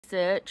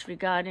research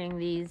regarding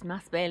these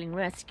mass bailing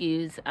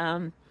rescues,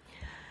 whilst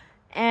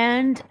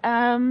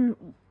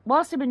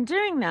I've been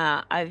doing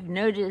that, I've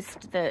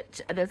noticed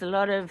that there's a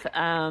lot of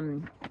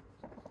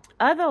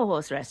other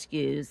horse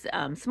rescues,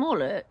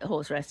 smaller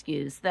horse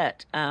rescues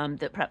that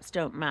perhaps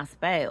don't mass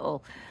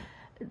bail,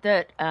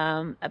 that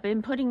have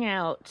been putting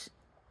out,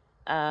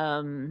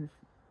 not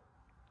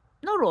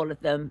all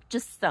of them,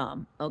 just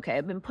some, okay,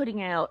 I've been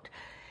putting out,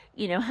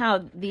 you know,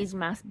 how these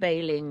mass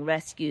bailing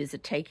rescues are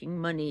taking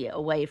money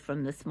away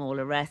from the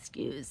smaller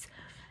rescues.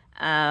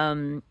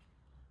 I'm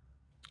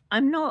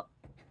not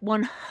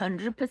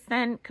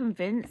 100%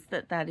 convinced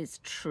that that is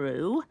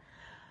true,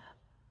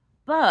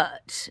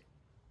 but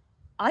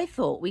I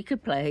thought we could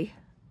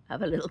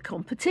have a little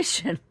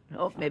competition,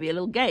 or maybe a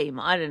little game,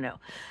 I don't know.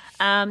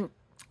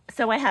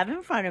 So I have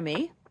in front of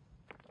me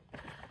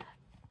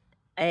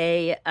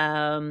a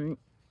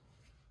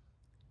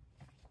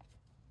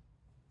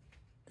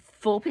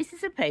 4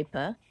 pieces of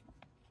paper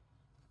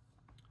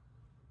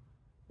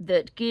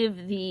that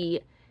give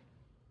the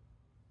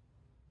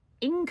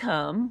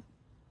income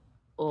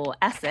or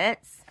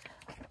assets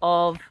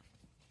of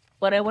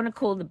what I want to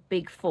call the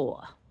big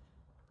 4.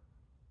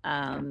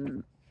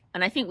 And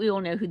I think we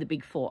all know who the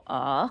big 4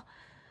 are.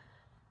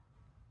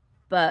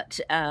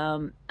 But,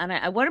 and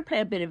I want to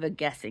play a bit of a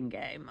guessing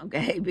game,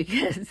 okay?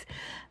 Because,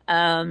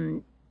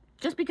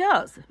 just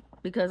because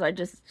I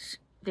just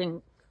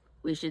think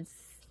we should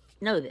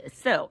know this.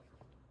 So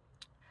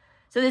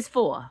there's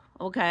 4,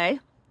 okay?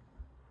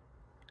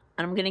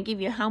 And I'm going to give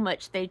you how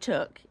much they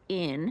took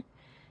in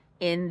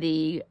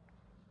the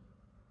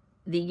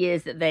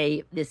years that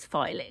this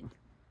filing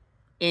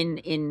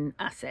in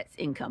assets,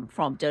 income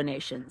from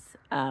donations,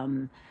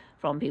 from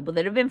people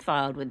that have been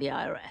filed with the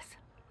IRS,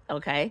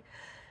 okay?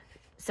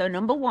 So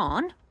number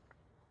 1,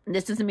 and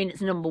this doesn't mean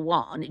it's number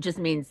 1, it just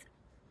means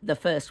the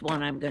first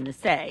one I'm going to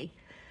say,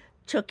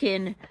 took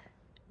in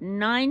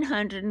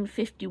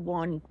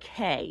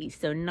 951K,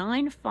 so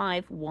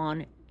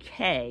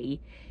 951K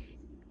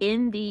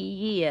in the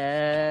year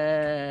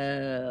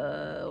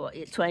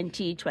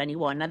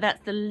 2021. Now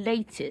that's the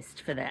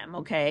latest for them,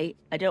 okay?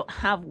 I don't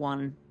have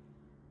one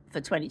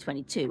for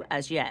 2022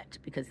 as yet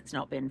because it's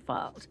not been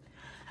filed.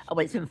 Oh,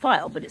 well, it's been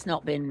filed, but it's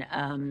not been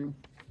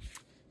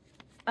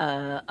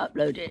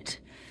uploaded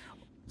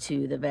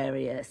to the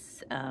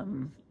various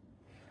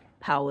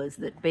powers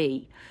that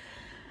be.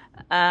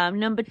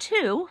 Number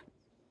 2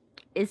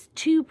 is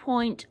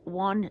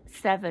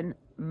 2.17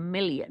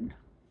 million.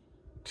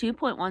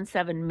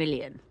 2.17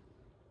 million.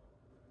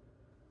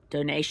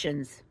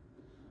 Donations,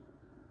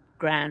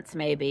 grants,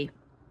 maybe,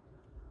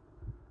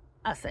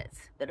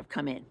 assets that have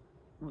come in.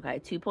 Okay,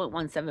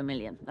 2.17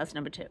 million. That's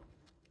number 2.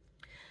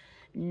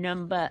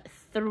 Number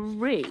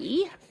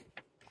 3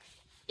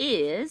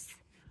 is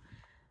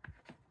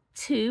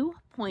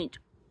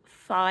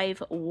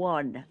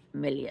 2.51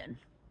 million.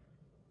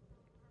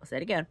 I'll say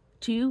it again.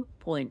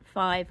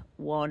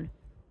 2.51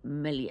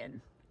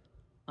 million.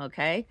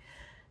 Okay,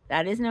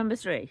 that is number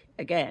 3.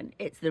 Again,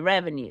 it's the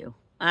revenue,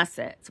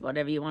 assets,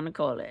 whatever you want to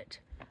call it.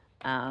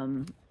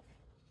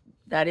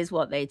 That is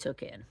what they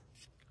took in.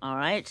 All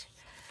right.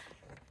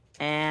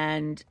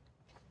 And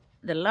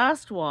the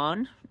last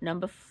one,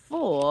 number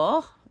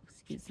 4,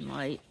 excuse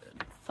my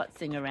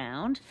futzing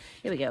around.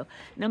 Here we go.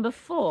 Number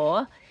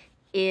 4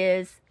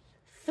 is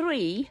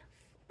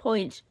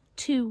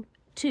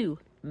 3.22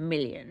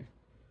 million.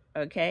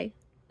 Okay,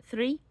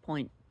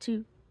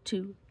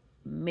 3.22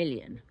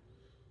 million.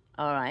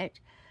 All right.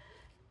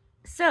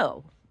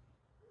 So,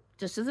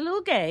 just as a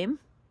little game,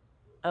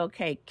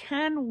 okay,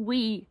 can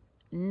we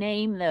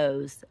name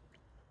those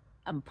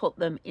and put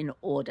them in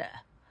order?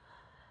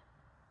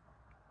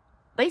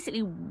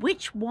 Basically,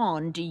 which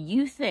one do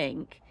you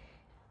think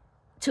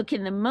took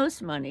in the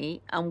most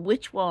money and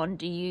which one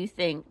do you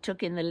think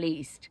took in the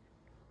least?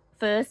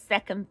 First,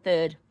 second,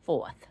 third,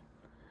 fourth.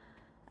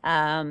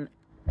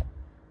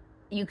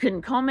 You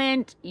can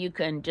comment, you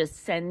can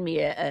just send me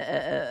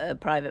a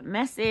private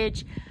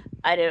message.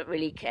 I don't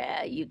really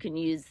care. You can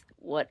use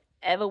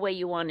whatever way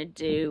you want to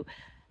do.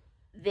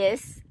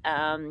 This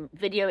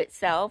video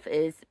itself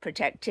is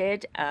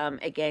protected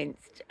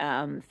against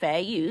fair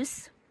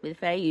use, with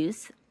fair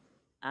use.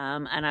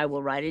 And I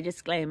will write a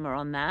disclaimer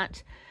on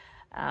that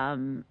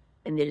in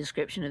the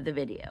description of the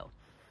video.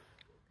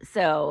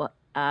 So,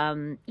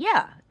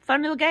 yeah,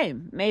 fun little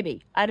game,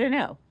 maybe. I don't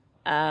know.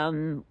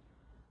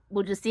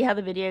 We'll just see how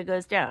the video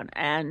goes down.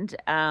 And,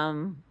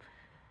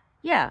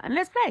 yeah, and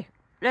let's play.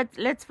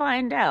 Let's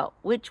find out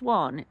which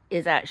one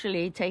is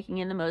actually taking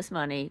in the most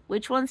money,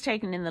 which one's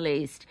taking in the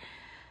least,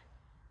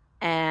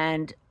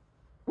 and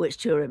which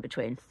 2 are in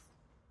between.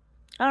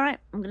 All right,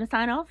 I'm going to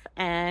sign off,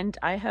 and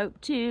I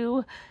hope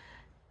to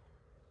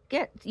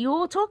get you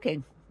all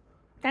talking.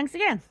 Thanks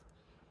again.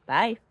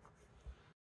 Bye.